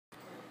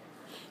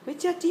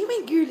What y'all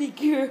doing, girly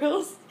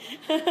girls?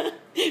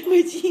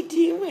 What you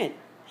doing?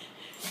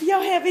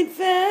 Y'all having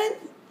fun?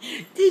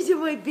 These are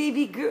my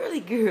baby girly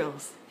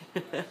girls.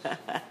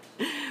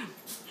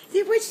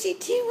 See, what's she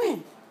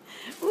doing?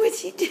 What's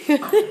she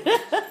doing?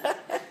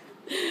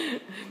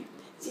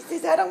 She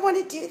says, I don't want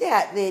to do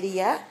that,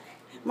 Lydia.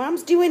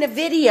 Mom's doing a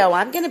video.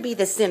 I'm going to be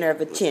the center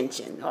of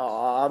attention.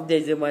 Oh,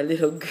 this is my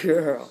little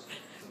girl.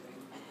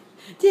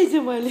 This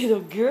is my little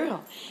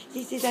girl.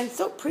 She says, I'm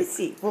so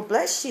pretty. Well,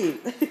 bless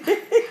you.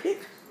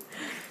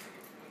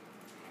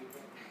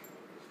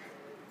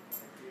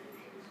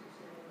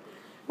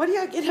 What do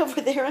y'all get over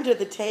there under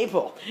the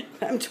table?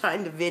 I'm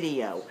trying to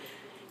video.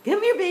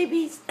 Come here,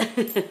 babies. Come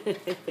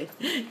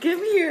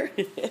here.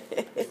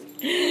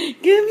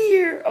 Come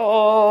here.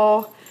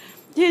 Oh,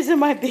 here's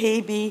my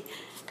baby.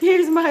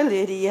 Here's my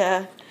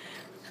Lydia.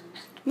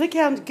 Look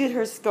how good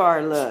her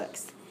scar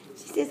looks.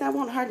 She says, I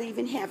won't hardly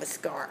even have a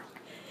scar.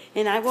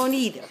 And I won't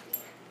either.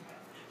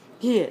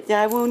 Yes,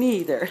 I won't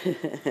either.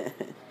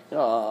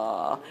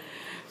 Aw.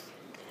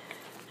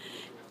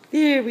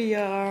 Here we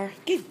are.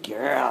 Good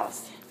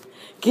girls.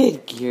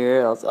 Good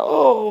girls.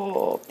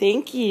 Oh,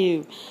 thank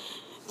you.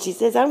 She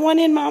says, I want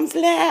in Mom's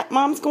lap.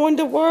 Mom's going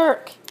to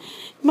work.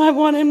 I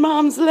want in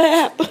Mom's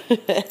lap.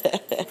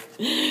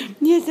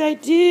 Yes, I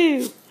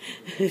do.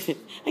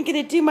 I'm going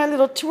to do my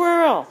little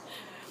twirl.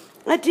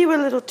 I do a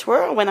little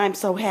twirl when I'm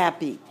so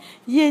happy.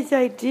 Yes,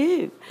 I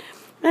do.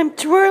 I'm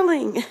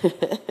twirling.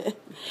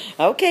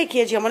 Okay,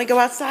 kids, you want to go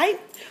outside?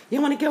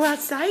 You want to go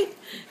outside?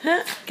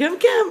 Huh? Come.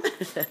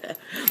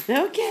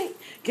 Okay,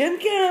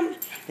 come.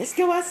 Let's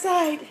go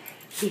outside.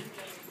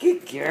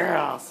 Good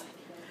girls.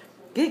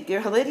 Good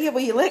girl. Lydia,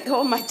 will you let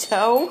go of my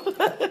toe?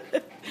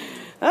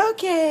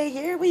 Okay,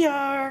 here we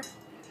are.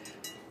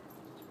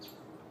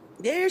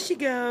 There she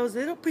goes,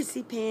 little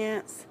prissy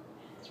pants.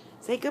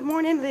 Say good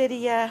morning,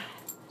 Lydia.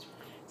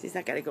 She's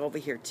not got to go over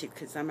here, too,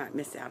 because I might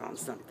miss out on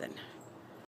something.